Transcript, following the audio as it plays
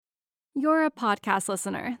You're a podcast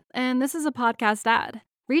listener, and this is a podcast ad.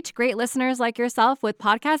 Reach great listeners like yourself with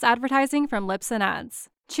podcast advertising from Libsyn Ads.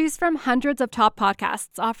 Choose from hundreds of top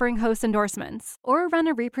podcasts offering host endorsements, or run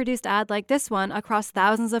a reproduced ad like this one across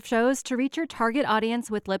thousands of shows to reach your target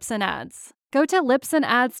audience with Libsyn Ads. Go to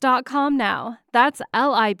libsynads.com now. That's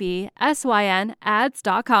LIBSYN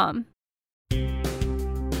ads.com.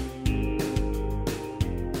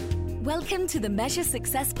 Welcome to the Measure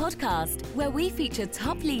Success podcast, where we feature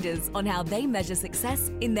top leaders on how they measure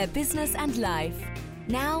success in their business and life.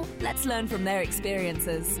 Now, let's learn from their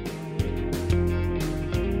experiences.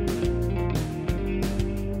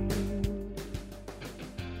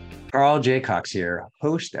 Carl J. Cox here,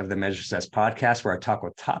 host of the Measure Success podcast, where I talk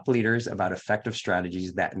with top leaders about effective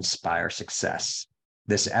strategies that inspire success.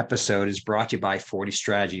 This episode is brought to you by 40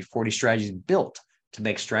 Strategy. 40 Strategy is built to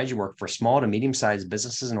make strategy work for small to medium-sized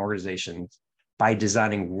businesses and organizations by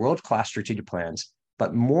designing world-class strategic plans,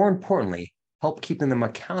 but more importantly, help keeping them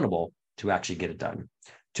accountable to actually get it done.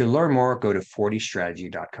 To learn more, go to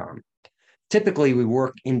 40strategy.com. Typically, we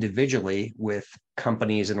work individually with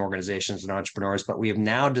companies and organizations and entrepreneurs, but we have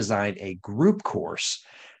now designed a group course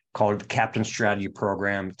called the Captain Strategy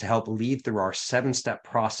Program to help lead through our 7-step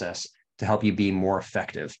process to help you be more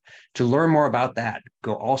effective. To learn more about that,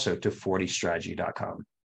 go also to 40strategy.com.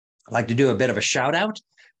 I'd like to do a bit of a shout out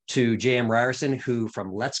to J.M. Ryerson, who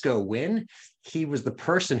from Let's Go Win, he was the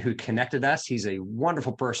person who connected us. He's a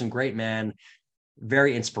wonderful person, great man,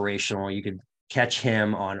 very inspirational. You could catch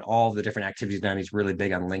him on all the different activities done. He's really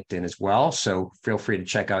big on LinkedIn as well. So feel free to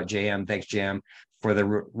check out JM. Thanks, JM, for the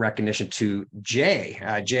recognition to Jay.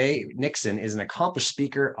 Jay Nixon is an accomplished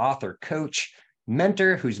speaker, author, coach,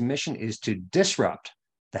 mentor whose mission is to disrupt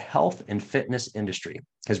the health and fitness industry.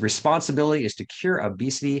 His responsibility is to cure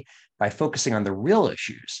obesity by focusing on the real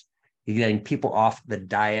issues, getting people off the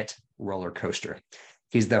diet roller coaster.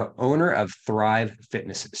 He's the owner of Thrive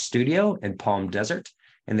Fitness Studio in Palm Desert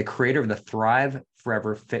and the creator of the Thrive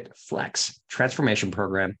Forever Fit Flex transformation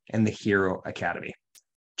program and the Hero Academy.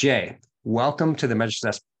 Jay, welcome to the Measure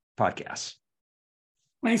Success podcast.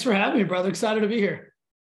 Thanks for having me, brother. Excited to be here.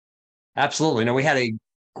 Absolutely. No, we had a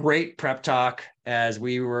great prep talk as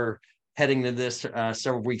we were heading to this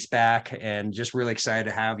several weeks back, and just really excited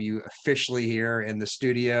to have you officially here in the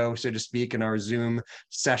studio, so to speak, in our Zoom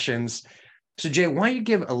sessions. So Jay, why don't you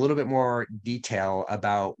give a little bit more detail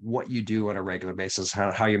about what you do on a regular basis,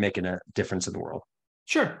 how you're making a difference in the world?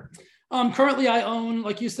 Sure. Currently, I own,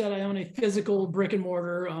 like you said, I own a physical brick and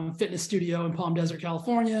mortar fitness studio in Palm Desert,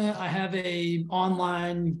 California. I have a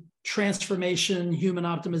online transformation, human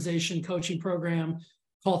optimization coaching program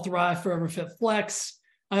called Thrive Forever Fit Flex.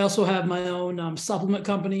 I also have my own supplement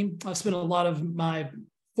company. I've spent a lot of my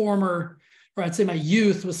my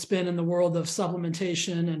youth was spent in the world of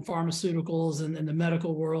supplementation and pharmaceuticals and the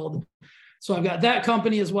medical world. So I've got that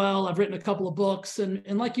company as well. I've written a couple of books. And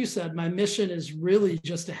like you said, my mission is really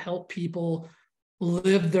just to help people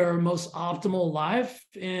live their most optimal life.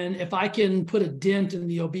 And if I can put a dent in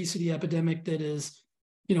the obesity epidemic that is,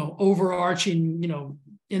 overarching,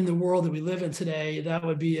 in the world that we live in today, that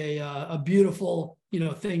would be a beautiful,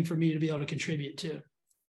 thing for me to be able to contribute to.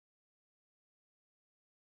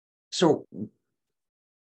 So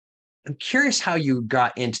I'm curious how you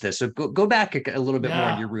got into this. So go back a little bit more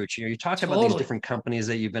on your roots. You talked about these different companies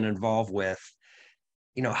that you've been involved with.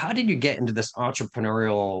 How did you get into this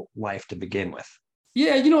entrepreneurial life to begin with?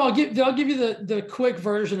 Yeah, I'll give you the quick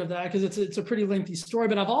version of that because it's a pretty lengthy story,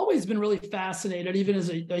 but I've always been really fascinated, even as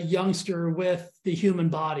a youngster, with the human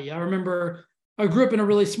body. I remember I grew up in a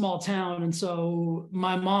really small town, and so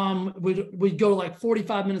my mom would go like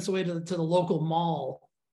 45 minutes away to the local mall.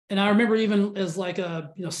 And I remember even as like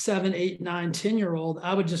a 7, 8, 9, 10-year-old,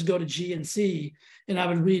 I would just go to GNC and I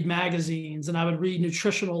would read magazines and I would read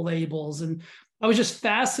nutritional labels, and I was just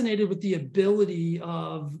fascinated with the ability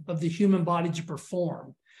of the human body to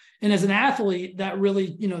perform. And as an athlete, that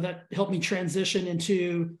really, that helped me transition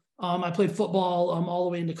into, I played football all the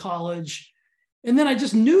way into college. And then I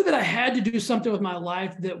just knew that I had to do something with my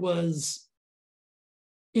life that was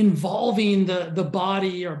involving the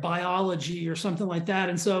body or biology or something like that.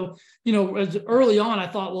 And so, as early on, I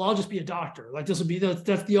thought, well, I'll just be a doctor. Like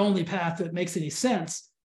that's the only path that makes any sense.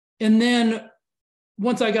 And then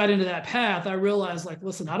once I got into that path, I realized, like,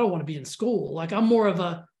 listen, I don't want to be in school. Like I'm more of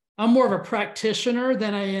a practitioner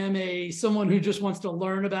than I am someone who just wants to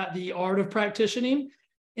learn about the art of practicing.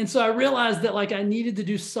 And so I realized that like I needed to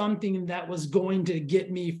do something that was going to get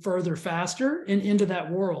me further faster and into that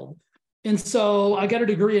world. And so I got a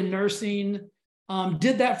degree in nursing,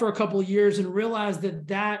 did that for a couple of years and realized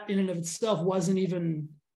that in and of itself wasn't even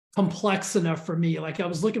complex enough for me. Like I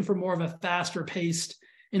was looking for more of a faster paced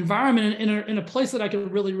environment in a place that I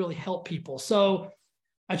could really, really help people. So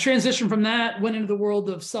I transitioned from that, went into the world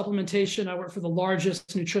of supplementation. I worked for the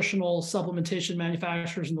largest nutritional supplementation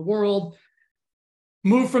manufacturers in the world.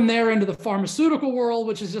 Moved from there into the pharmaceutical world,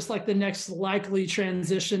 which is just like the next likely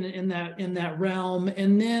transition in that realm.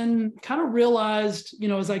 And then kind of realized,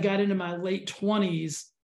 as I got into my late 20s,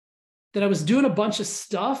 that I was doing a bunch of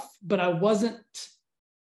stuff, but I wasn't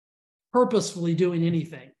purposefully doing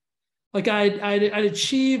anything. Like I'd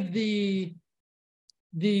achieved the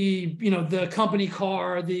company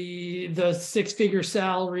car, the six-figure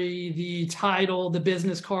salary, the title, the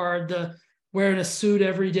business card, the wearing a suit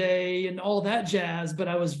every day and all that jazz, but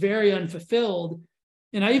I was very unfulfilled.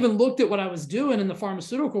 And I even looked at what I was doing in the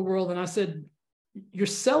pharmaceutical world and I said, you're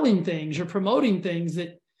selling things, you're promoting things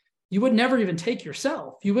that you would never even take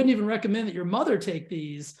yourself. You wouldn't even recommend that your mother take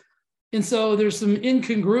these. And so there's some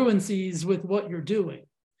incongruencies with what you're doing.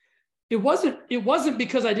 It wasn't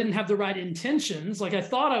because I didn't have the right intentions. Like I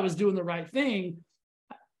thought I was doing the right thing.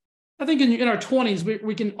 I think in our 20s,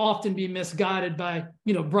 we can often be misguided by,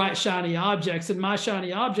 bright, shiny objects. And my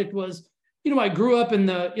shiny object was, I grew up in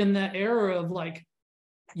that era of like,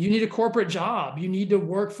 you need a corporate job. You need to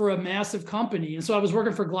work for a massive company. And so I was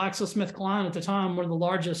working for GlaxoSmithKline at the time, one of the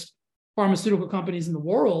largest pharmaceutical companies in the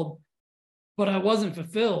world, but I wasn't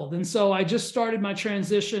fulfilled. And so I just started my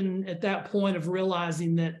transition at that point of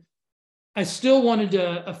realizing that I still wanted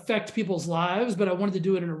to affect people's lives, but I wanted to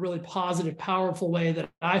do it in a really positive, powerful way that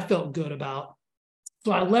I felt good about.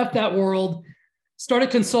 So I left that world, started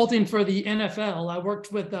consulting for the NFL. I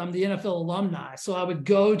worked with the NFL alumni. So I would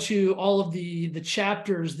go to all of the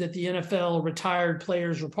chapters that the NFL retired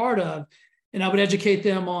players were part of, and I would educate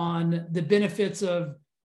them on the benefits of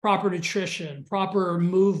proper nutrition, proper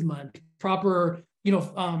movement, proper,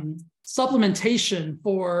 supplementation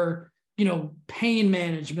for pain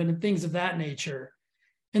management and things of that nature.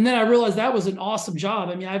 And then I realized that was an awesome job.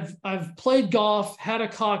 I mean, I've played golf, had a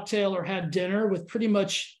cocktail or had dinner with pretty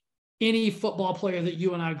much any football player that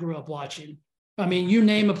you and I grew up watching. I mean, you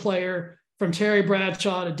name a player from Terry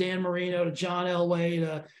Bradshaw to Dan Marino to John Elway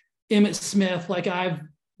to Emmitt Smith. Like I've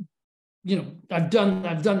done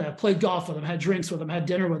that. I've played golf with them, had drinks with them, had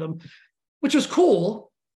dinner with them, which was cool.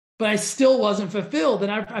 But I still wasn't fulfilled.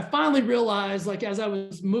 And I finally realized, like, as I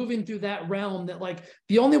was moving through that realm, that like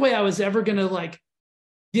the only way I was ever going to like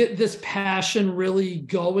get this passion really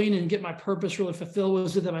going and get my purpose really fulfilled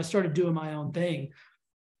was that I started doing my own thing.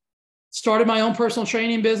 Started my own personal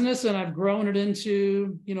training business, and I've grown it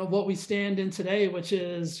into, what we stand in today, which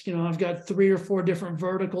is, I've got 3 or 4 different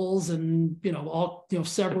verticals and,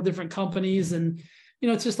 several different companies, and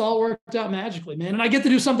it's just all worked out magically, man. And I get to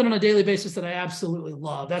do something on a daily basis that I absolutely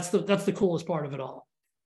love. That's the coolest part of it all.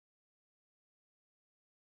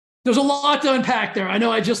 There's a lot to unpack there. I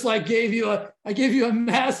know I just gave you a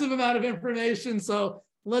massive amount of information. So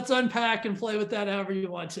let's unpack and play with that however you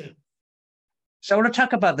want to. So I want to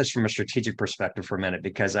talk about this from a strategic perspective for a minute,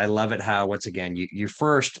 because I love it how, once again, you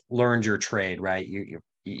first learned your trade, right?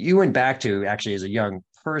 You went back to actually as a young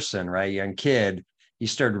person, right? Young kid, you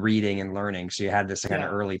started reading and learning. So you had this kind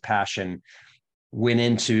of early passion, went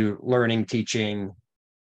into learning, teaching,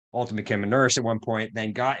 ultimately became a nurse at one point,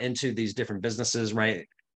 then got into these different businesses, right?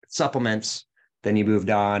 Supplements, then you moved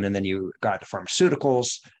on, and then you got to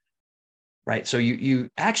pharmaceuticals, right? So you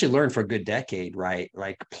actually learned for a good decade, right?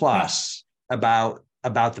 Like plus about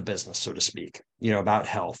the business, so to speak, about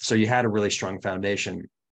health. So you had a really strong foundation.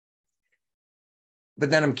 But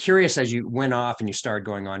then I'm curious, as you went off and you started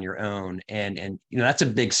going on your own, and that's a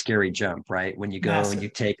big scary jump, right? When you go and you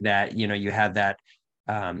take that, you have that,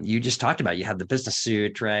 you just talked about, you have the business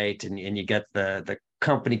suit, right? And you get the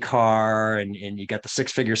company car and you get the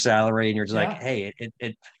 6-figure salary, and you're just like, hey,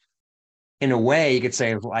 it in a way you could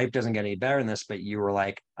say life doesn't get any better than this, but you were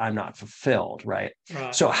like, I'm not fulfilled, right?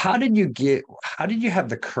 So how did you have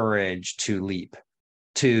the courage to leap,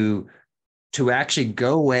 to actually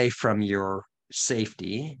go away from your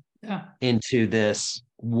safety into this,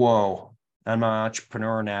 whoa, I'm an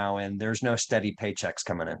entrepreneur now and there's no steady paychecks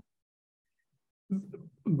coming in?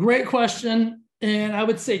 Great question. And I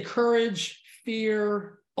would say courage,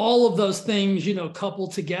 fear, all of those things,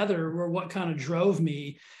 coupled together were what kind of drove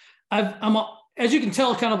me. I'm as you can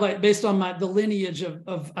tell, kind of like based on the lineage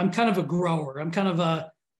of I'm kind of a grower. I'm kind of a,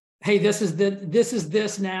 hey, this is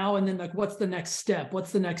this now. And then like, what's the next step?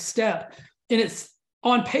 What's the next step? And it's,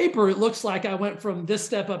 on paper, it looks like I went from this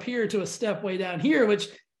step up here to a step way down here, which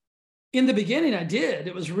in the beginning I did.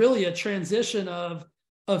 It was really a transition of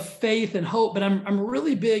faith and hope, but I'm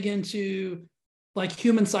really big into like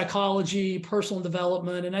human psychology, personal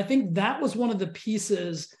development. And I think that was one of the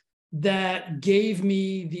pieces that gave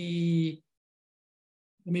me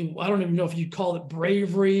I mean, I don't even know if you'd call it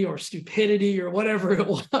bravery or stupidity or whatever it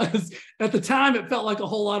was. At the time, it felt like a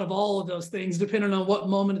whole lot of all of those things, depending on what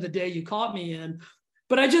moment of the day you caught me in.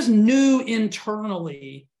 But I just knew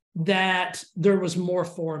internally that there was more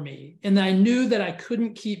for me. And I knew that I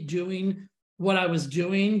couldn't keep doing what I was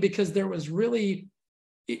doing because there was really,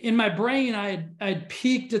 in my brain, I'd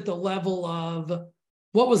peaked at the level of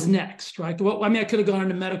what was next, right? I could have gone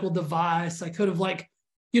into medical device. I could have I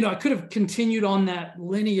could have continued on that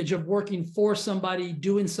lineage of working for somebody,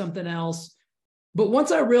 doing something else. But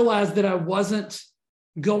once I realized that I wasn't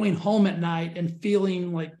going home at night and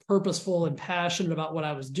feeling like purposeful and passionate about what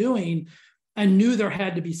I was doing, I knew there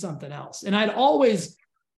had to be something else. And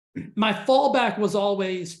my fallback was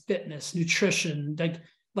always fitness, nutrition,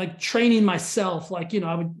 like training myself. I'd get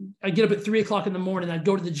up at 3:00 in the morning. I'd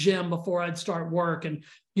go to the gym before I'd start work. And,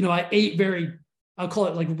 I ate I'll call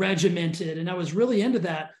it like regimented. And I was really into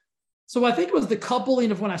that. So I think it was the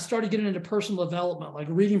coupling of when I started getting into personal development, like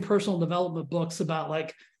reading personal development books about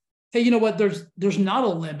like, hey, you know what, there's not a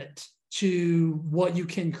limit to what you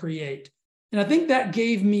can create. And I think that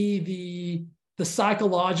gave me the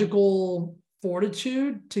psychological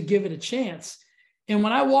fortitude to give it a chance. And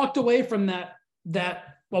when I walked away from that,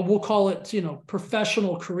 well, we'll call it,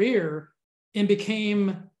 professional career, and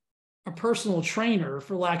became a personal trainer,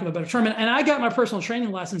 for lack of a better term. And I got my personal training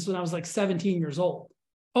license when I was like 17 years old,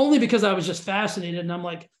 only because I was just fascinated. And I'm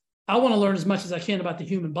like, I want to learn as much as I can about the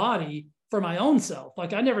human body for my own self.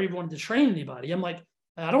 Like, I never even wanted to train anybody. I'm like,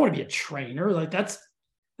 I don't want to be a trainer. Like that's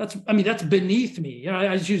beneath me.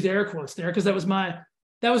 I just used air quotes there because that was my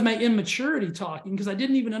immaturity talking, because I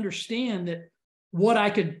didn't even understand that what I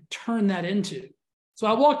could turn that into. So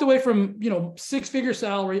I walked away from, 6-figure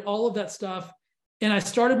salary, all of that stuff. And I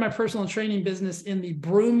started my personal training business in the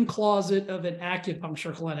broom closet of an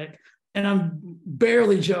acupuncture clinic. And I'm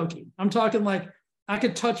barely joking. I'm talking like I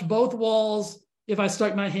could touch both walls if I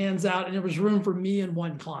stuck my hands out, and there was room for me and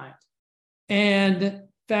one client. And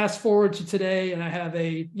fast forward to today, and I have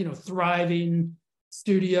a, thriving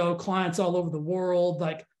studio, clients all over the world.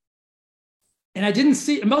 And I didn't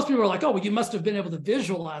see, and most people are like, oh, well, you must have been able to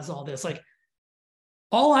visualize all this. Like,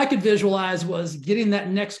 all I could visualize was getting that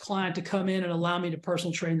next client to come in and allow me to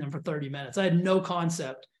personal train them for 30 minutes. I had no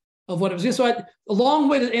concept of what it was doing. So a long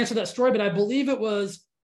way to answer that story, but I believe it was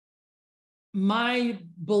my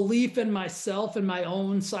belief in myself and my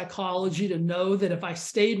own psychology to know that if I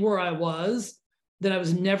stayed where I was, that I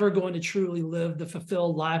was never going to truly live the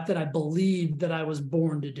fulfilled life that I believed that I was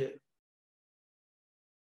born to do.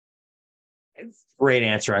 Great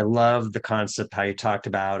answer. I love the concept, how you talked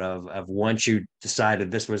about of once you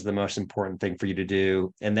decided this was the most important thing for you to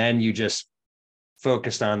do, and then you just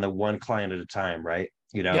focused on the one client at a time, right?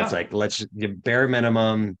 It's like, let's bare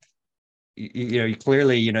minimum, you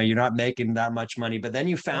clearly, you're not making that much money, but then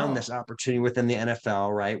you found this opportunity within the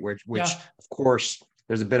NFL, right? Which of course,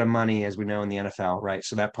 there's a bit of money, as we know, in the NFL, right?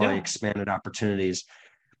 So that probably expanded opportunities.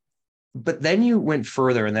 But then you went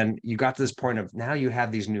further, and then you got to this point of now you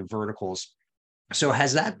have these new verticals. So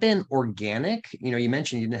has that been organic? You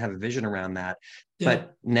mentioned you didn't have a vision around that,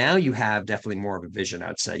 but now you have definitely more of a vision,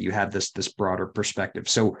 I'd say. You have this broader perspective.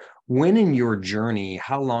 So when in your journey,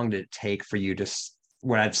 how long did it take for you to,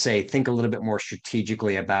 what I'd say, think a little bit more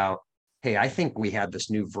strategically about, hey, I think we have this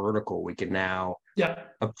new vertical we can now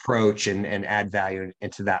approach and add value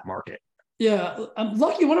into that market? Yeah, I'm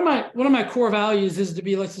lucky. One of my core values is to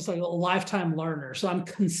be like a lifetime learner. So I'm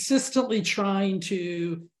consistently trying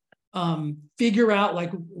to figure out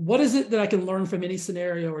like, what is it that I can learn from any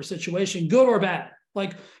scenario or situation, good or bad?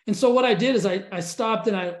 And so what I did is I stopped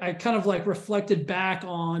and I kind of like reflected back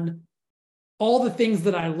on all the things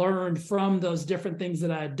that I learned from those different things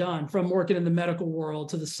that I had done, from working in the medical world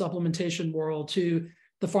to the supplementation world to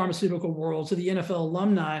the pharmaceutical world to the NFL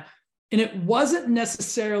alumni. And it wasn't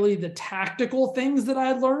necessarily the tactical things that I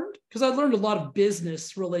had learned, because I learned a lot of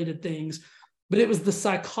business related things, but it was the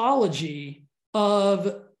psychology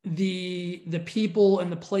of the people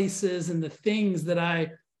and the places and the things that I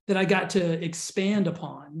got to expand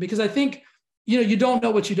upon. Because I think, you don't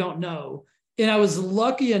know what you don't know. And I was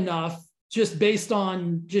lucky enough, just based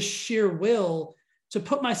on just sheer will, to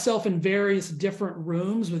put myself in various different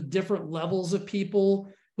rooms with different levels of people,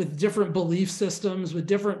 with different belief systems, with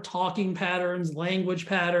different talking patterns, language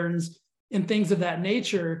patterns, and things of that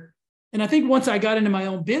nature. And I think once I got into my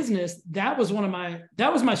own business, that was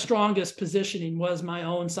my strongest positioning, was my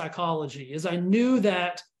own psychology. Is I knew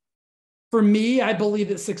that for me, I believe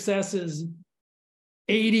that success is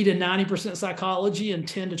 80 to 90% psychology and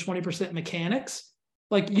 10 to 20% mechanics.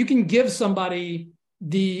 Like, you can give somebody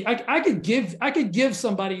I could give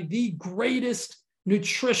somebody the greatest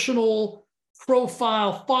nutritional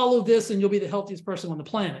profile, follow this, and you'll be the healthiest person on the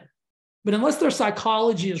planet. But unless their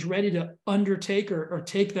psychology is ready to undertake or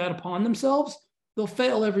take that upon themselves, they'll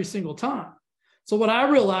fail every single time. So what I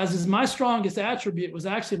realized is my strongest attribute was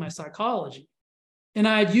actually my psychology. And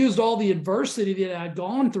I had used all the adversity that I had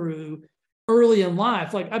gone through early in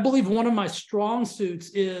life. Like, I believe one of my strong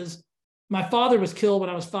suits is my father was killed when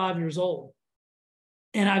I was 5 years old.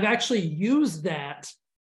 And I've actually used that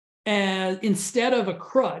as, instead of a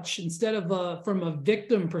crutch, instead of from a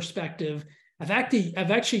victim perspective, I've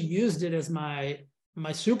actually used it as my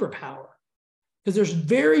superpower. Because there's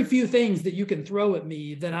very few things that you can throw at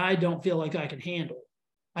me that I don't feel like I can handle.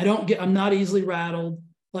 I'm not easily rattled.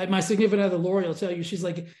 Like my significant other, Lori, will tell you, she's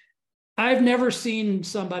like, I've never seen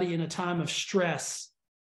somebody in a time of stress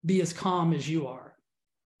be as calm as you are.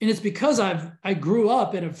 And it's because I grew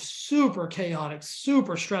up in a super chaotic,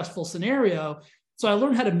 super stressful scenario. So I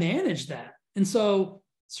learned how to manage that. And so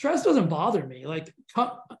stress doesn't bother me. Like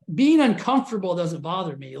being uncomfortable doesn't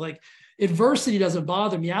bother me. Like adversity doesn't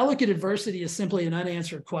bother me. I look at adversity as simply an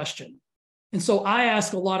unanswered question. And so I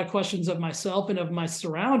ask a lot of questions of myself and of my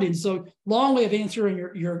surroundings. So long way of answering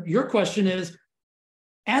your question is,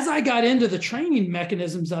 as I got into the training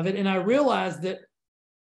mechanisms of it, and I realized that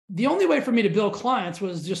the only way for me to build clients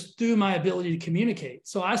was just through my ability to communicate.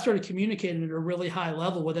 So I started communicating at a really high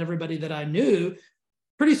level with everybody that I knew.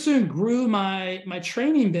 Pretty soon grew my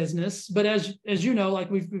training business. But as you know,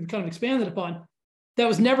 like we've kind of expanded upon, that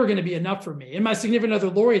was never going to be enough for me. And my significant other,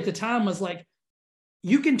 Lori, at the time was like,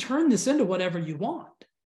 you can turn this into whatever you want.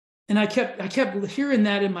 And I kept hearing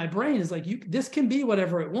that in my brain, is like, this can be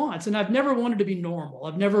whatever it wants. And I've never wanted to be normal.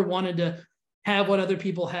 I've never wanted to have what other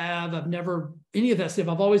people have. I've never, any of that stuff.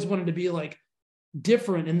 I've always wanted to be like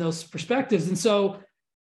different in those perspectives. And so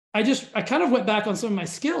I kind of went back on some of my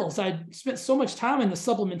skills. I spent so much time in the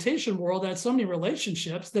supplementation world. I had so many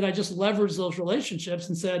relationships that I just leveraged those relationships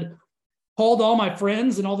and called all my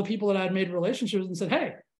friends and all the people that I had made relationships and said,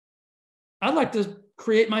 hey, I'd like to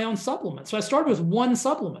create my own supplement. So I started with one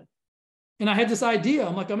supplement. And I had this idea.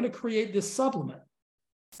 I'm like, I'm going to create this supplement.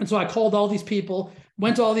 And so I called all these people,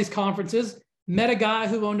 went to all these conferences, met a guy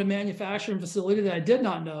who owned a manufacturing facility that I did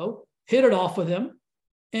not know, hit it off with him.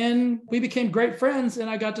 And we became great friends. And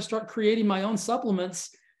I got to start creating my own supplements.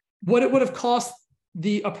 What it would have cost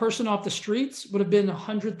a person off the streets would have been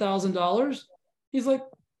 $100,000. He's like,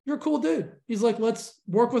 you're a cool dude. He's like, let's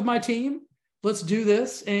work with my team. Let's do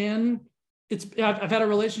this. And I've had a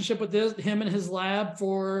relationship with him and his lab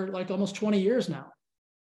for like almost 20 years now.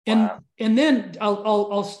 And wow. And then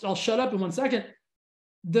I'll shut up in 1 second.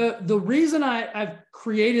 The reason I've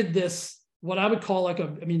created this, what I would call like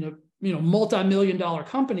a multi-million-dollar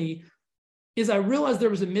company, is I realized there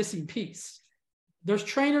was a missing piece. There's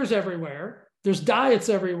trainers everywhere. There's diets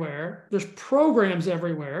everywhere. There's programs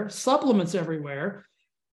everywhere, supplements everywhere,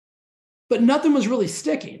 but nothing was really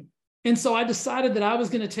sticking. And so I decided that I was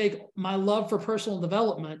going to take my love for personal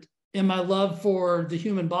development and my love for the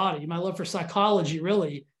human body, my love for psychology,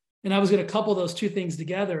 really, and I was going to couple those two things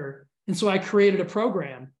together. And so I created a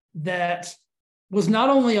program that was not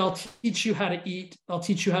only, I'll teach you how to eat, I'll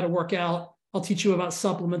teach you how to work out, I'll teach you about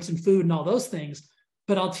supplements and food and all those things,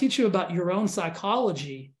 but I'll teach you about your own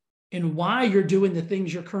psychology and why you're doing the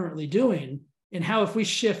things you're currently doing, and how if we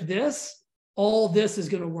shift this, all this is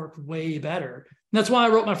going to work way better. And that's why I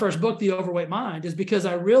wrote my first book, The Overweight Mind, is because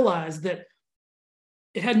I realized that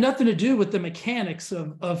it had nothing to do with the mechanics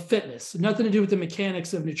of fitness, nothing to do with the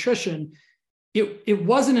mechanics of nutrition. It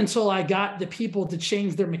wasn't until I got the people to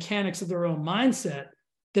change their mechanics of their own mindset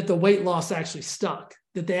that the weight loss actually stuck,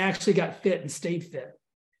 that they actually got fit and stayed fit.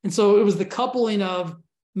 And so it was the coupling of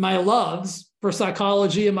my loves for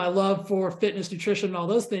psychology and my love for fitness, nutrition, and all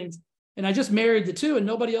those things. And I just married the two, and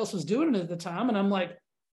nobody else was doing it at the time. And I'm like,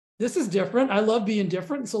 this is different. I love being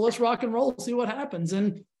different. So let's rock and roll, see what happens.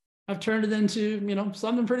 And I've turned it into,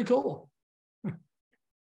 something pretty cool.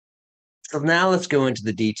 So now let's go into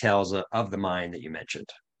the details of the mind that you mentioned.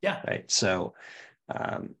 Yeah. Right. So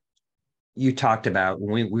you talked about,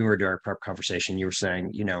 when we were doing our prep conversation, you were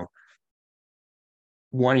saying,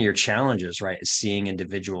 one of your challenges, right, is seeing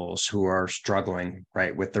individuals who are struggling,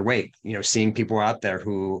 right, with their weight, seeing people out there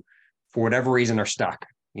who, for whatever reason, are stuck,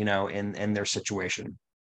 in their situation.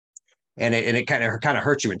 And it kind of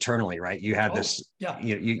hurts you internally, right? You have this, yeah.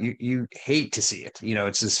 You hate to see it.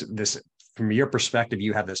 It's this from your perspective,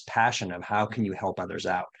 you have this passion of how can you help others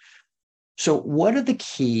out. So what are the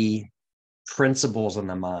key principles in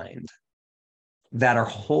the mind that are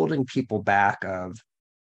holding people back of,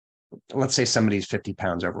 let's say somebody's 50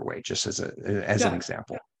 pounds overweight, just as an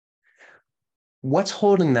example. What's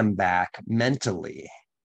holding them back mentally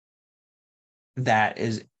that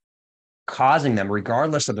is causing them,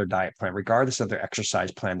 regardless of their diet plan, regardless of their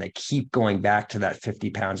exercise plan, they keep going back to that 50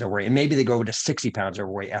 pounds overweight. And maybe they go to 60 pounds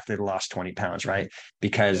overweight after they lost 20 pounds, right?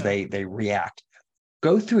 Because they react.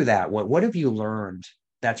 Go through that. What have you learned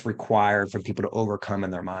that's required for people to overcome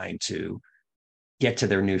in their mind to get to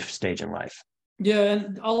their new stage in life? Yeah,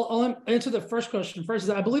 and I'll answer the first question first. Is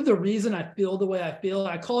I believe the reason I feel the way I feel,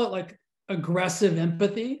 I call it like aggressive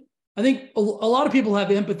empathy. I think a lot of people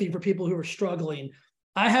have empathy for people who are struggling.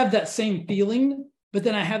 I have that same feeling, but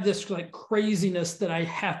then I have this like craziness that I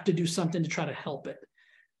have to do something to try to help it.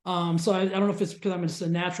 So I don't know if it's because I'm just a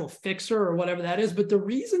natural fixer or whatever that is, but the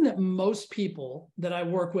reason that most people that I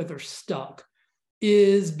work with are stuck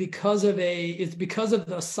is because of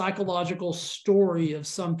the psychological story of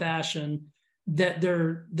some fashion that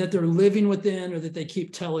they're living within or that they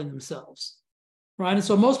keep telling themselves. Right. And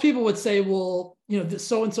so most people would say, well,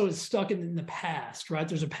 so-and-so is stuck in the past, right?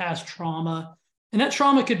 There's a past trauma, and that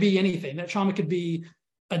trauma could be anything. That trauma could be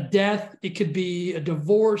a death. It could be a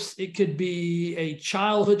divorce. It could be a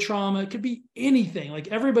childhood trauma. It could be anything. Like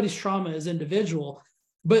everybody's trauma is individual,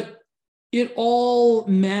 but it all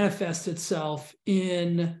manifests itself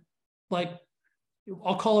in, like,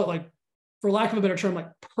 I'll call it, like, for lack of a better term,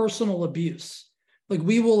 like personal abuse. Like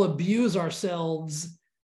we will abuse ourselves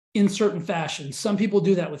in certain fashions. Some people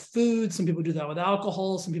do that with food. Some people do that with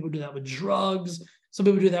alcohol. Some people do that with drugs. Some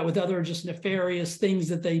people do that with other just nefarious things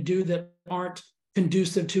that they do that aren't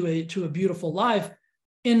conducive to a beautiful life.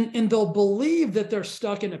 And they'll believe that they're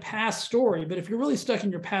stuck in a past story. But if you're really stuck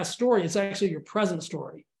in your past story, it's actually your present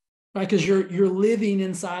story, right? Because you're living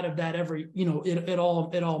inside of that every, at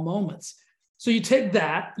all moments. So you take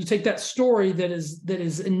that story that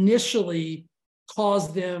is initially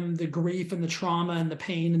caused them the grief and the trauma and the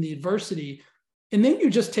pain and the adversity, and then you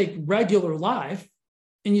just take regular life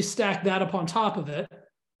and you stack that upon top of it,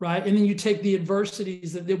 right? And then you take the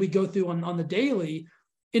adversities that we go through on the daily,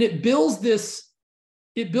 and it builds this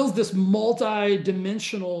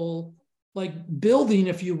multi-dimensional, like, building,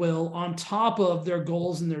 if you will, on top of their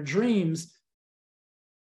goals and their dreams.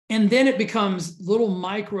 And then it becomes little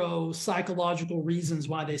micro psychological reasons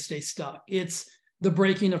why they stay stuck. It's the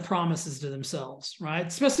breaking of promises to themselves, right?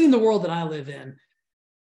 Especially in the world that I live in.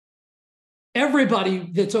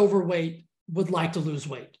 Everybody that's overweight would like to lose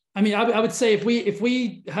weight. I mean, I would say if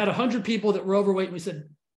we had 100 people that were overweight and we said,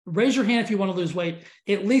 raise your hand if you want to lose weight,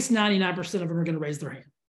 at least 99% of them are going to raise their hand,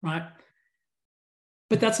 right?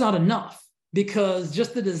 But that's not enough, because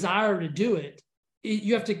just the desire to do it,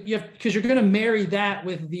 you have because you're going to marry that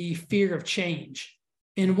with the fear of change.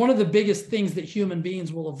 And one of the biggest things that human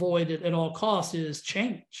beings will avoid at all costs is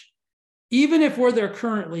change. Even if where they're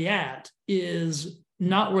currently at is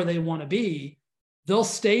not where they want to be, they'll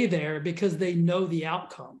stay there because they know the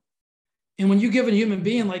outcome. And when you give a human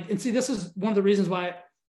being, and see, this is one of the reasons why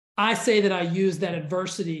I say that I used that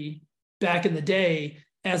adversity back in the day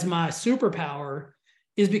as my superpower,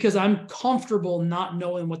 is because I'm comfortable not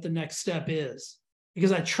knowing what the next step is,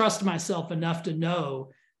 because I trust myself enough to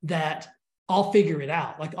know that I'll figure it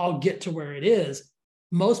out. Like, I'll get to where it is.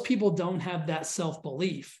 Most people don't have that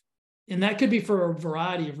self-belief. And that could be for a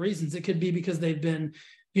variety of reasons. It could be because they've been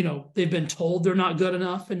told they're not good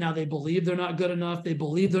enough, and now they believe they're not good enough. They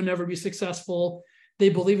believe they'll never be successful. They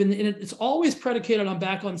believe in it. It's always predicated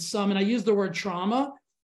on some, and I use the word trauma,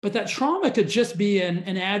 but that trauma could just be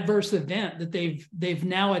an adverse event that they've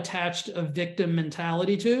now attached a victim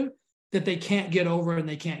mentality to, that they can't get over and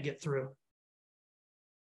they can't get through.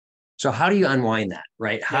 So how do you unwind that,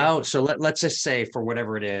 right? So let's just say, for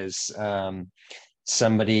whatever it is,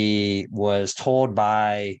 somebody was told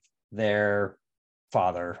by their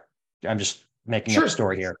father, I'm just making up a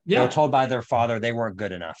story here. Yeah. They were told by their father they weren't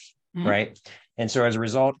good enough, right? And so as a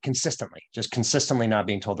result, consistently not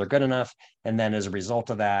being told they're good enough. And then as a result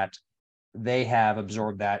of that, they have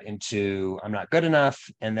absorbed that into, I'm not good enough,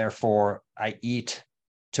 and therefore I eat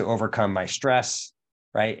to overcome my stress,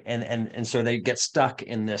 right? And so they get stuck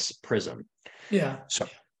in this prism. Yeah.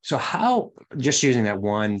 So how, just using that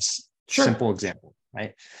one simple example,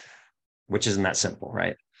 right? Which isn't that simple,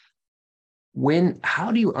 right?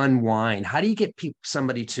 How do you unwind? How do you get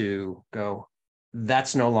somebody to go,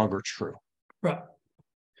 that's no longer true? Right.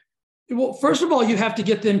 Well, first of all, you have to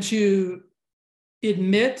get them to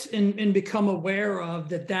admit and become aware of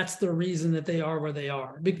that that's the reason that they are where they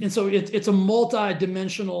are. And so it's a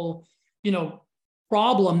multi-dimensional,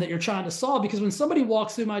 problem that you're trying to solve, because when somebody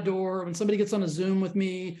walks through my door, when somebody gets on a Zoom with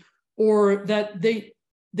me, or that they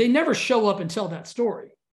never show up and tell that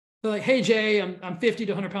story. They're like, hey, Jay, I'm 50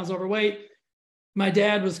 to 100 pounds overweight. My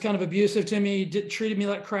dad was kind of abusive to me, treated me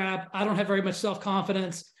like crap. I don't have very much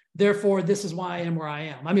self-confidence. Therefore, this is why I am where I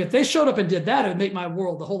am. I mean, if they showed up and did that, it would make my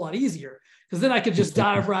world a whole lot easier, because then I could just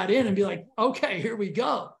dive right in and be like, okay, here we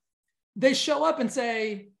go. They show up and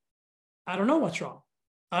say, I don't know what's wrong.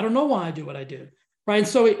 I don't know why I do what I do. Right. And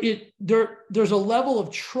so there's a level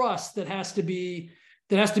of trust that has to be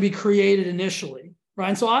created initially. Right.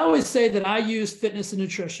 And so I always say that I use fitness and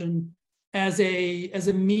nutrition as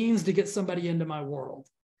a means to get somebody into my world.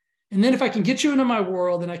 And then if I can get you into my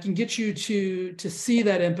world and I can get you to see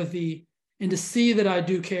that empathy and to see that I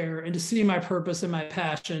do care and to see my purpose and my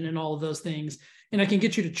passion and all of those things, and I can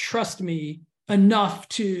get you to trust me enough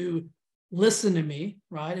to listen to me,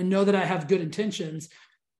 right, and know that I have good intentions,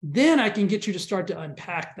 then I can get you to start to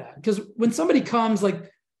unpack that. Because when somebody comes, like,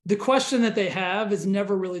 the question that they have is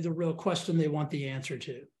never really the real question they want the answer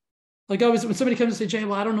to. Like, when somebody comes and say, Jay,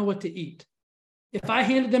 well, I don't know what to eat. If I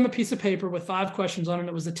handed them a piece of paper with 5 questions on it,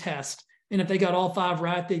 it was a test, and if they got all 5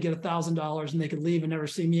 right, they'd get $1,000 and they could leave and never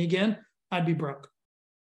see me again, I'd be broke.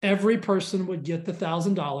 Every person would get the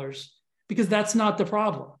 $1,000 because that's not the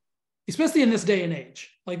problem, especially in this day and age.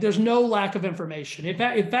 Like, there's no lack of information. In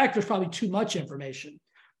fact, there's probably too much information.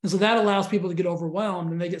 And so that allows people to get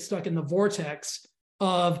overwhelmed and they get stuck in the vortex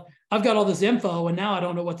of, I've got all this info and now I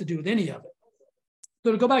don't know what to do with any of it.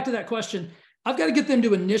 So to go back to that question, I've got to get them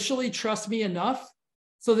to initially trust me enough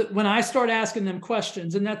so that when I start asking them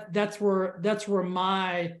questions, and that's where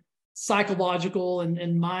my psychological and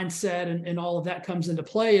mindset and all of that comes into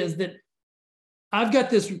play, is that I've got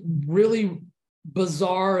this really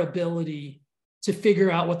bizarre ability to figure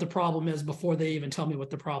out what the problem is before they even tell me what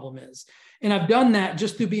the problem is. And I've done that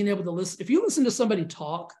just through being able to listen. If you listen to somebody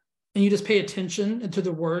talk and you just pay attention to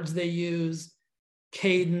the words they use,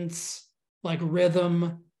 cadence, like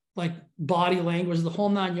rhythm, like body language, the whole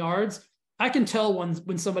 9 yards, I can tell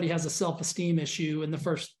when somebody has a self-esteem issue in the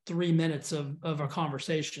first 3 minutes of a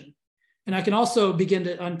conversation. And I can also begin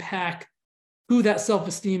to unpack who that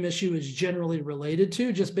self-esteem issue is generally related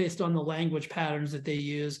to, just based on the language patterns that they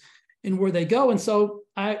use and where they go. And so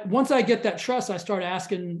once I get that trust, I start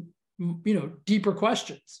asking, deeper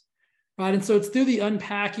questions, right? And so it's through the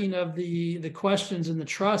unpacking of the questions and the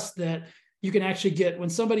trust that you can actually get when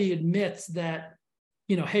somebody admits that,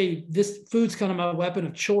 hey, this food's kind of my weapon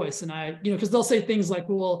of choice. And I, because they'll say things like,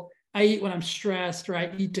 well, I eat when I'm stressed, or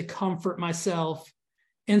I eat to comfort myself.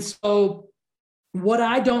 And so what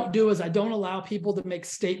I don't do is I don't allow people to make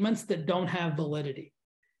statements that don't have validity.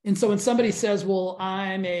 And so when somebody says, well,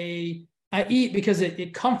 I eat because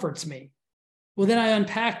it comforts me. Well, then I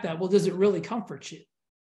unpack that. Well, does it really comfort you?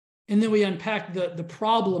 And then we unpack the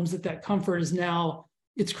problems that comfort is now,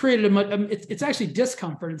 it's created it's actually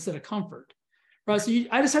discomfort instead of comfort, right? So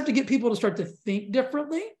I just have to get people to start to think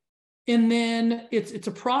differently. And then it's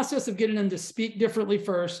a process of getting them to speak differently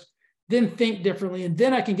first, then think differently, and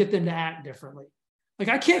then I can get them to act differently. Like,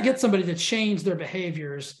 I can't get somebody to change their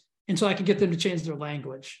behaviors until I can get them to change their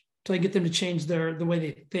language, until I get them to change the way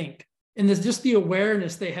they think. And there's just the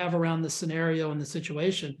awareness they have around the scenario and the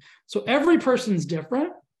situation. So every person's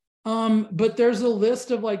different, but there's a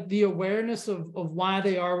list of like the awareness of why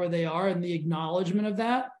they are where they are and the acknowledgement of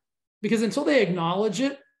that. Because until they acknowledge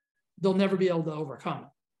it, they'll never be able to overcome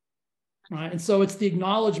it, right? And so it's the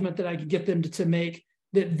acknowledgement that I can get them to make,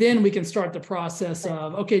 that then we can start the process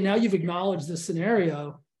of, okay, now you've acknowledged this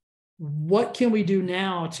scenario. What can we do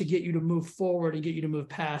now to get you to move forward and get you to move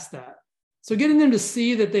past that? So getting them to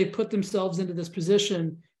see that they put themselves into this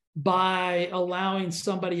position by allowing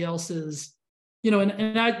somebody else's,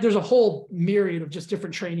 there's a whole myriad of just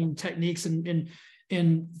different training techniques and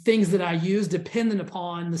things that I use dependent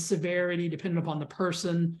upon the severity, dependent upon the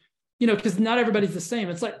person, because not everybody's the same.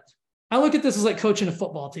 It's like, I look at this as like coaching a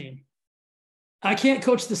football team. I can't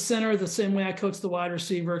coach the center the same way I coach the wide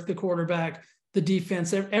receiver, the quarterback, the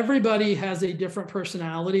defense. Everybody has a different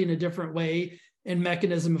personality and a different way and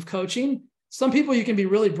mechanism of coaching. Some people you can be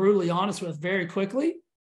really brutally honest with very quickly.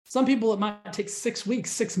 Some people it might take 6 weeks,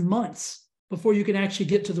 6 months before you can actually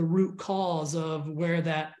get to the root cause of where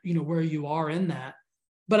that, where you are in that.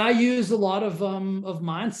 But I use a lot of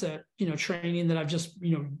mindset, training that I've just,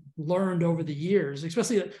 learned over the years,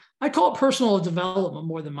 especially I call it personal development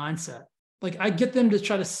more than mindset. Like, I get them to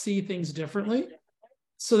try to see things differently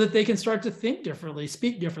so that they can start to think differently,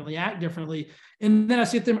 speak differently, act differently. And then I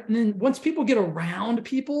see them. And then once people get around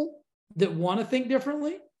people that want to think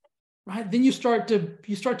differently, right, then you start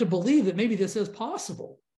to believe that maybe this is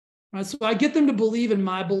possible, right? So I get them to believe in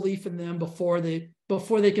my belief in them before they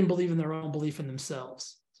can believe in their own belief in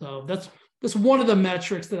themselves. So that's one of the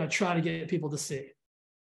metrics that I try to get people to see.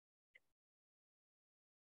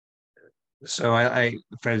 So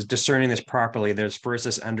if I was discerning this properly, there's first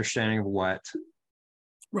this understanding of what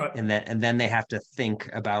Right. And then they have to think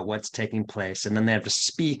about what's taking place, and then they have to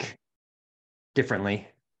speak differently.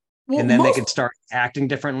 Well, and then they can start acting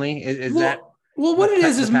differently. Is that what it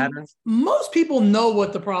is pattern? Most people know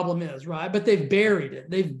what the problem is, right? But they've buried it.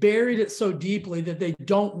 They've buried it so deeply that they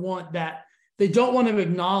don't want that. They don't want to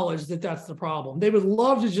acknowledge that that's the problem. They would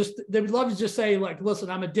love to just say, like, listen,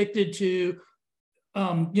 I'm addicted to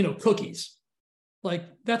cookies. Like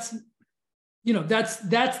that's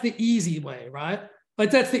the easy way, right?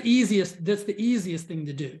 Like that's the easiest thing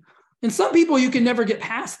to do. And some people, you can never get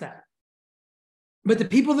past that. But the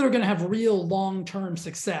people that are going to have real long-term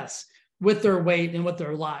success with their weight and with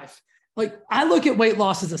their life, like I look at weight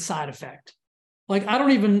loss as a side effect. Like I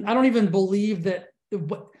don't even believe that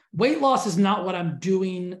weight loss is not what I'm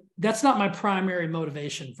doing. That's not my primary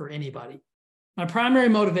motivation for anybody. My primary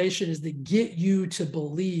motivation is to get you to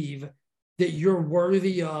believe that you're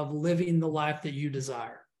worthy of living the life that you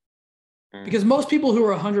desire. Because most people who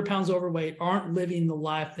are 100 pounds overweight aren't living the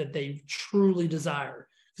life that they truly desire,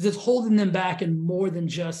 because it's holding them back in more than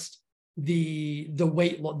just the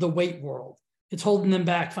weight world. It's holding them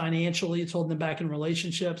back financially. It's holding them back in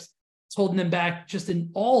relationships. It's holding them back just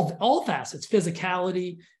in all facets,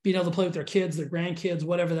 physicality, being able to play with their kids, their grandkids,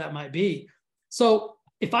 whatever that might be. So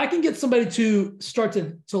if I can get somebody to start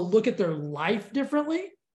to look at their life differently,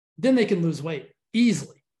 then they can lose weight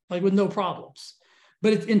easily, like with no problems.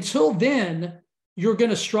 But until then, you're going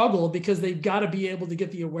to struggle, because they've got to be able to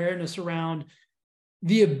get the awareness around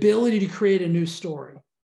the ability to create a new story,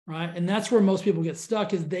 right? And that's where most people get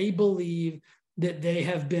stuck, is they believe that they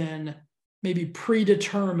have been maybe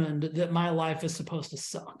predetermined that my life is supposed to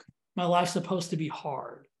suck. My life's supposed to be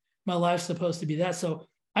hard. My life's supposed to be that. So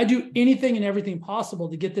I do anything and everything possible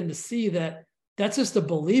to get them to see that that's just a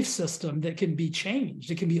belief system that can be changed.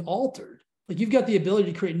 It can be altered. Like you've got the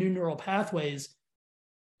ability to create new neural pathways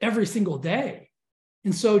every single day.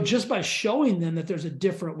 And so just by showing them that there's a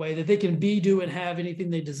different way that they can be, do, and have anything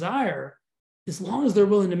they desire, as long as they're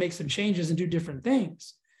willing to make some changes and do different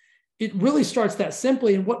things, it really starts that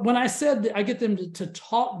simply. And when I said that I get them to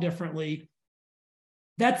talk differently,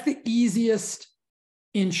 that's the easiest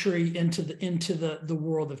entry into the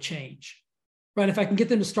world of change, right? If I can get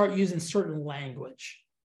them to start using certain language,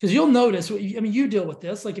 because you'll notice, I mean, you deal with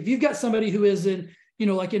this. Like if you've got somebody who is in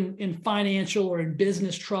financial or in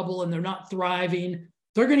business trouble and they're not thriving,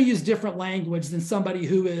 they're going to use different language than somebody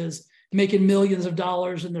who is making millions of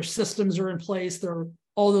dollars and their systems are in place.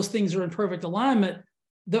 All those things are in perfect alignment.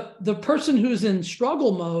 The person who's in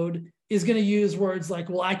struggle mode is going to use words like,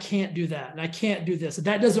 well, I can't do that. And I can't do this.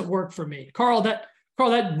 That doesn't work for me. Carl, that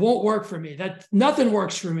won't work for me. That nothing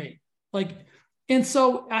works for me. And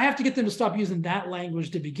so I have to get them to stop using that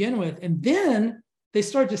language to begin with. And then they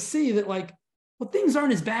start to see that, like, well, things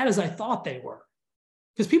aren't as bad as I thought they were.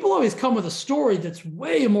 Because people always come with a story that's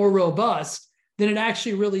way more robust than it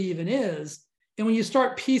actually really even is. And when you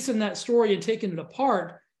start piecing that story and taking it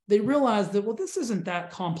apart, they realize that, well, this isn't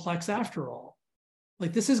that complex after all.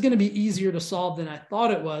 Like, this is going to be easier to solve than I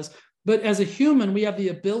thought it was. But as a human, we have the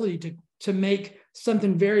ability to make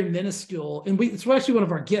something very minuscule. And it's actually one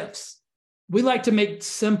of our gifts. We like to make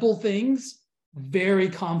simple things very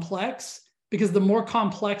complex, because the more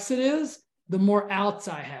complex it is, the more outs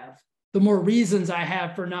I have, the more reasons I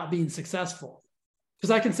have for not being successful.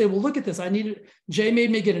 Because I can say, well, look at this. Jay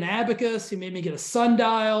made me get an abacus. He made me get a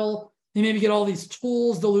sundial. He made me get all these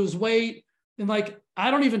tools to lose weight. And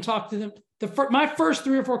I don't even talk to them. My first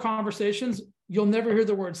 3 or 4 conversations, you'll never hear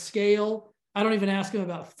the word scale. I don't even ask them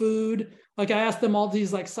about food. I ask them all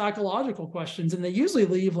these psychological questions, and they usually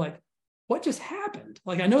leave what just happened?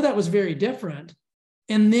 I know that was very different.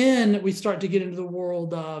 And then we start to get into the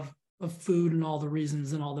world of food and all the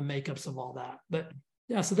reasons and all the makeups of all that. But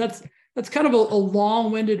yeah, so that's kind of a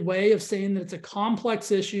long-winded way of saying that it's a complex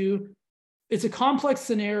issue. It's a complex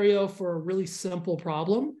scenario for a really simple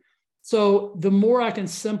problem. So the more I can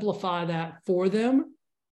simplify that for them,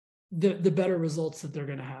 the better results that they're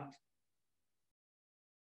going to have.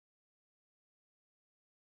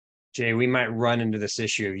 Jay, we might run into this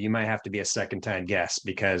issue. You might have to be a second-time guest,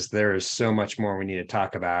 because there is so much more we need to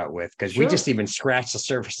talk about because we just even scratched the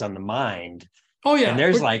surface on the mind. Oh yeah. And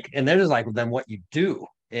there's then what you do.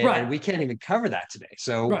 And we can't even cover that today.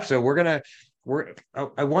 So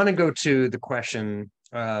I want to go to the question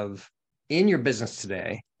of, in your business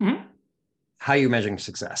today, mm-hmm. how are you measuring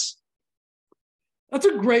success? That's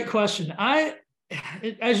a great question.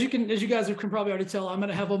 As you guys can probably already tell, I'm going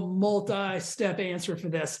to have a multi-step answer for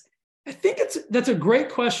this. I think that's a great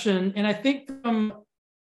question. And I think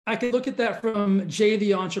I can look at that from Jay,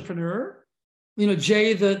 the entrepreneur,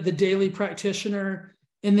 Jay, the daily practitioner,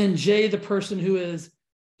 and then Jay, the person who is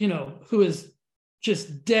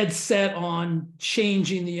just dead set on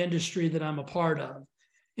changing the industry that I'm a part of.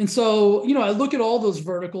 And so, you know, I look at all those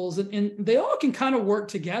verticals and they all can kind of work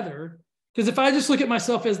together. Because if I just look at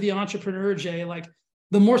myself as the entrepreneur, Jay, like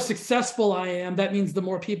the more successful I am, that means the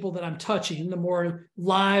more people that I'm touching, the more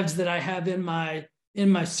lives that I have in my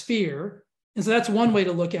sphere. And so that's one way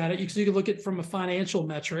to look at it. You can look at it from a financial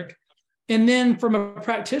metric. And then from a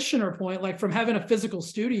practitioner point, like from having a physical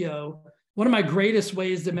studio, one of my greatest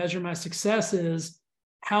ways to measure my success is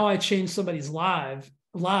how I change somebody's lives.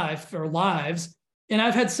 And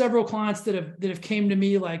I've had several clients that have came to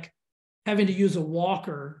me like having to use a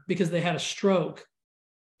walker because they had a stroke.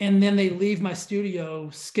 And then they leave my studio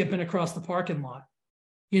skipping across the parking lot,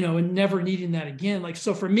 you know, and never needing that again. Like,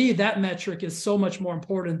 so for me, that metric is so much more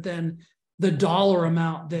important than the dollar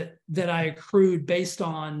amount that I accrued based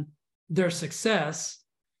on their success.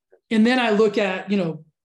 And then I look at, you know,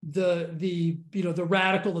 the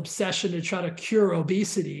radical obsession to try to cure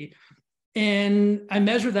obesity. And I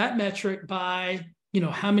measure that metric by, you know,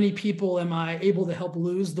 how many people am I able to help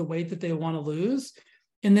lose the weight that they want to lose,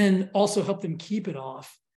 and then also help them keep it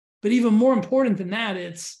off. But even more important than that,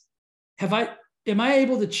 it's am I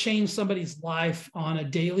able to change somebody's life on a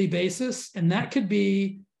daily basis? And that could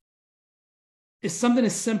be is something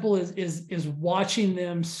as simple as watching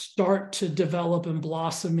them start to develop and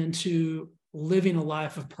blossom into living a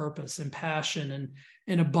life of purpose and passion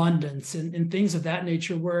and abundance and things of that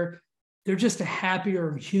nature, where they're just a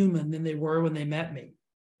happier human than they were when they met me.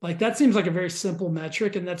 Like that seems like a very simple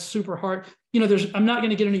metric, and that's super hard. You know, I'm not going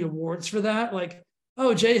to get any awards for that. Like,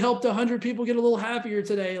 oh, Jay helped 100 people get a little happier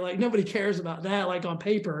today. Like nobody cares about that, like on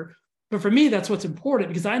paper. But for me, that's what's important,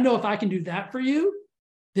 because I know if I can do that for you,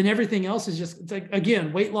 then everything else is just, it's like,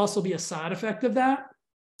 again, weight loss will be a side effect of that.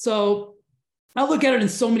 So I look at it in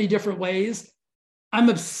so many different ways. I'm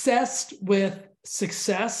obsessed with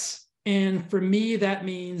success. And for me, that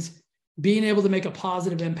means being able to make a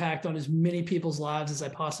positive impact on as many people's lives as I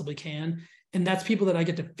possibly can. And that's people that I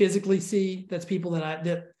get to physically see. That's people that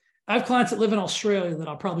I have clients that live in Australia that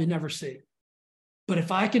I'll probably never see. But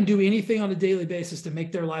if I can do anything on a daily basis to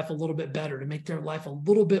make their life a little bit better, to make their life a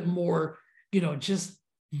little bit more, you know, just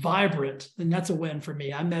vibrant, then that's a win for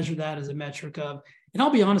me. I measure that as a metric of, and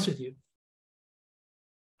I'll be honest with you,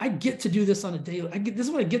 I get to do this on a daily, this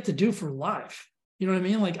is what I get to do for life. You know what I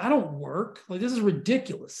mean? Like I don't work. Like this is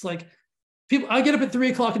ridiculous. Like I get up at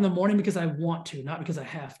 3:00 in the morning because I want to, not because I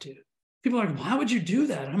have to. People are like, why would you do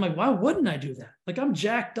that? And I'm like, why wouldn't I do that? Like I'm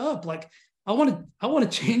jacked up. Like I want to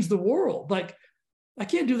change the world. Like I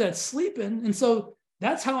can't do that sleeping. And so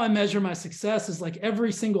that's how I measure my success, is like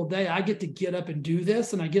every single day I get to get up and do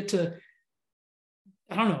this. And I get to,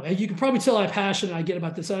 I don't know, you can probably tell how passionate I get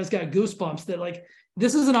about this. I just got goosebumps that like,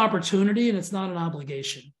 this is an opportunity and it's not an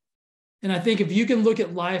obligation. And I think if you can look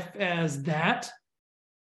at life as that,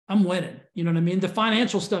 I'm winning. You know what I mean? The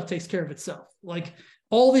financial stuff takes care of itself. Like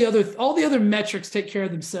all the other metrics take care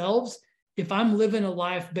of themselves. If I'm living a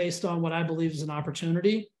life based on what I believe is an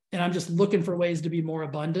opportunity, and I'm just looking for ways to be more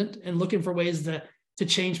abundant and looking for ways to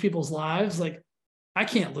change people's lives, like I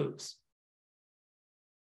can't lose.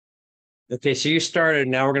 Okay, so you started,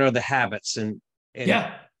 now we're going to go to the habits. And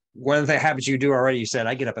yeah. One of the habits you do already, you said,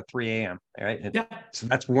 I get up at 3 a.m. Right. Yeah. So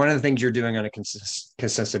that's one of the things you're doing on a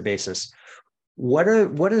consistent basis. What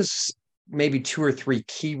is maybe 2 or 3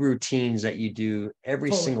 key routines that you do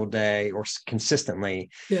every single day or consistently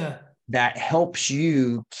that helps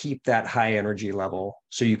you keep that high energy level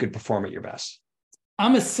so you could perform at your best?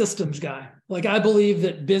 I'm a systems guy. Like I believe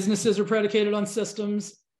that businesses are predicated on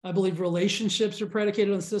systems. I believe relationships are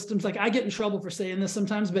predicated on systems. Like I get in trouble for saying this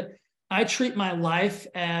sometimes, but I treat my life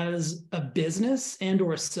as a business and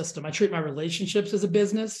or a system. I treat my relationships as a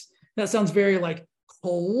business. That sounds very like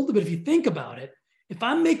cold, but if you think about it, if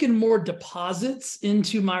I'm making more deposits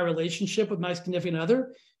into my relationship with my significant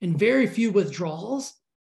other and very few withdrawals,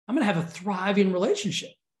 I'm going to have a thriving relationship.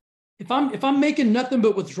 If I'm making nothing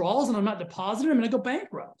but withdrawals and I'm not depositing, I'm going to go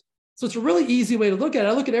bankrupt. So it's a really easy way to look at it.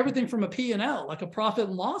 I look at everything from a P&L, like a profit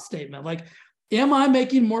and loss statement. Like, am I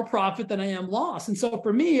making more profit than I am loss? And so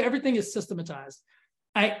for me, everything is systematized.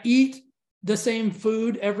 I eat the same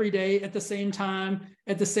food every day at the same time,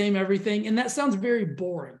 at the same everything. And that sounds very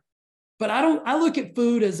boring, but I look at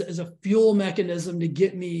food as a fuel mechanism to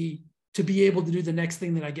get me to be able to do the next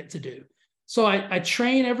thing that I get to do. So I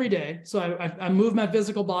train every day. So I move my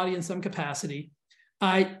physical body in some capacity.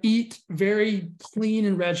 I eat very clean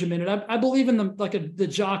and regimented. I believe in the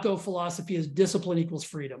Jocko philosophy is discipline equals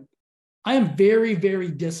freedom. I am very, very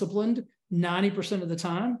disciplined 90% of the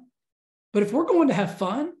time. But if we're going to have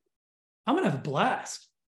fun, I'm going to have a blast.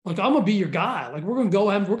 Like, I'm going to be your guy. Like, we're going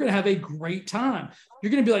to have a great time.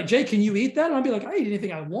 You're going to be like, Jay, can you eat that? And I'll be like, I eat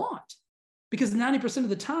anything I want. Because 90% of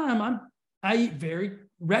the time I eat very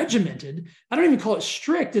regimented. I don't even call it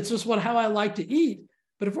strict. It's just how I like to eat.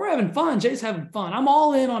 But if we're having fun, Jay's having fun. I'm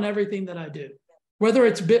all in on everything that I do. Whether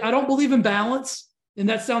it's I don't believe in balance. And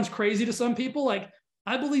that sounds crazy to some people. Like,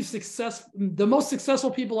 I believe the most successful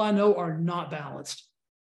people I know are not balanced.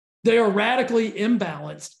 They are radically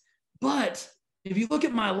imbalanced. But if you look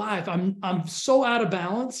at my life, I'm so out of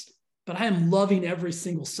balance, but I am loving every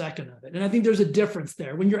single second of it. And I think there's a difference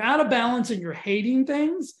there. When you're out of balance and you're hating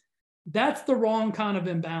things, that's the wrong kind of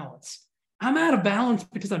imbalance. I'm out of balance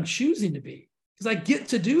because I'm choosing to be, because I get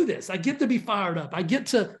to do this. I get to be fired up. I get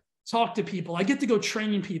to talk to people. I get to go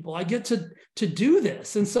train people. I get to do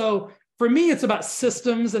this. And so for me, it's about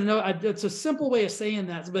systems. And it's a simple way of saying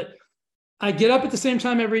that, but I get up at the same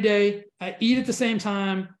time every day. I eat at the same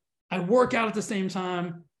time. I work out at the same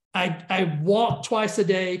time. I walk twice a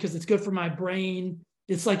day because it's good for my brain.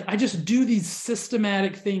 It's like, I just do these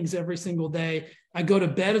systematic things every single day. I go to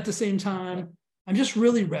bed at the same time. I'm just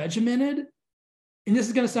really regimented. And this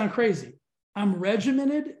is going to sound crazy. I'm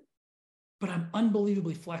regimented, but I'm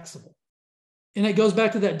unbelievably flexible. And it goes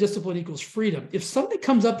back to that discipline equals freedom. If something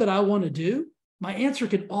comes up that I want to do, my answer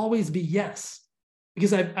can always be yes,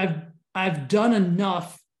 because I've done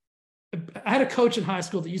enough. I had a coach in high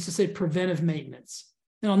school that used to say preventive maintenance,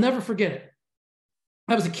 and I'll never forget it.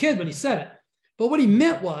 I was a kid when he said it, but what he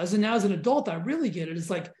meant was, and now as an adult, I really get it. It's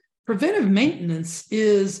like preventive maintenance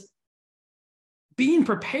is being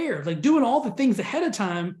prepared, like doing all the things ahead of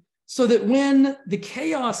time so that when the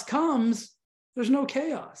chaos comes, there's no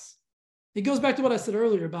chaos. It goes back to what I said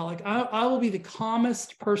earlier about like, I will be the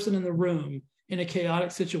calmest person in the room in a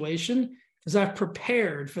chaotic situation because I've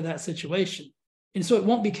prepared for that situation. And so it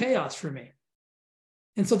won't be chaos for me.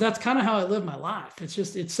 And so that's kind of how I live my life. It's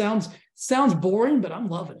just, it sounds boring, but I'm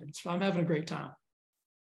loving it. I'm having a great time.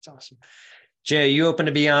 It's awesome. Jay, you open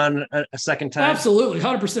to be on a second time? Absolutely.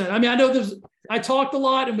 100%. I mean, I know I talked a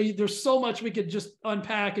lot and there's so much we could just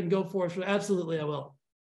unpack and go for it. So absolutely, I will.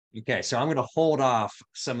 Okay, so I'm going to hold off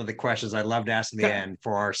some of the questions I'd love to ask at the end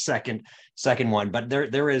for our second one, but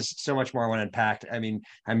there is so much more I want to unpack. I mean,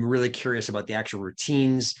 I'm really curious about the actual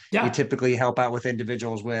routines you typically help out with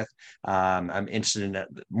individuals with. I'm interested in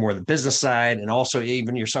more the business side, and also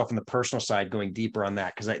even yourself on the personal side, going deeper on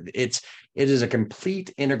that, because it is a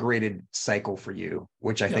complete integrated cycle for you,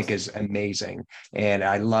 which I think is amazing, and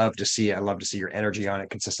I love to see your energy on a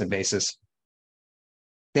consistent basis.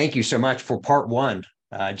 Thank you so much for part one.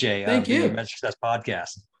 Jay, thank you. The Measure Success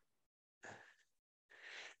podcast.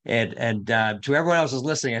 And to everyone else who's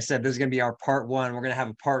listening, I said this is going to be our part one. We're going to have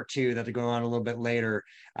a part two that'll go on a little bit later.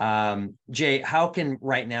 Jay, how can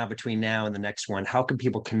right now, between now and the next one, how can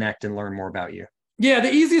people connect and learn more about you? Yeah,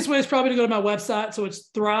 the easiest way is probably to go to my website. So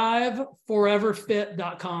it's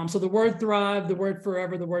thriveforeverfit.com. So the word thrive, the word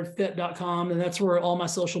forever, the word fit.com. And that's where all my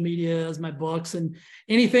social media is, my books, and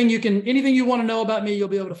anything you want to know about me, you'll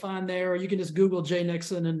be able to find there, or you can just Google Jay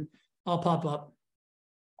Nixon and I'll pop up.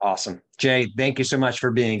 Awesome. Jay, thank you so much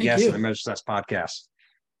for being a guest on the Measure Success podcast.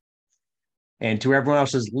 And to everyone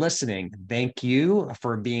else who's listening, thank you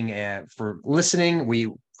for listening.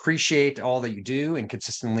 We appreciate all that you do and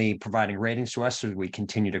consistently providing ratings to us as we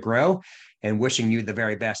continue to grow, and wishing you the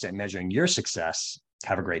very best at measuring your success.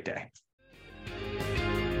 Have a great day.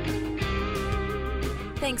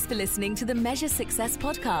 Thanks for listening to the Measure Success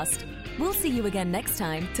podcast. We'll see you again next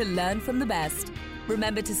time to learn from the best.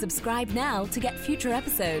 Remember to subscribe now to get future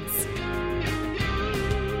episodes.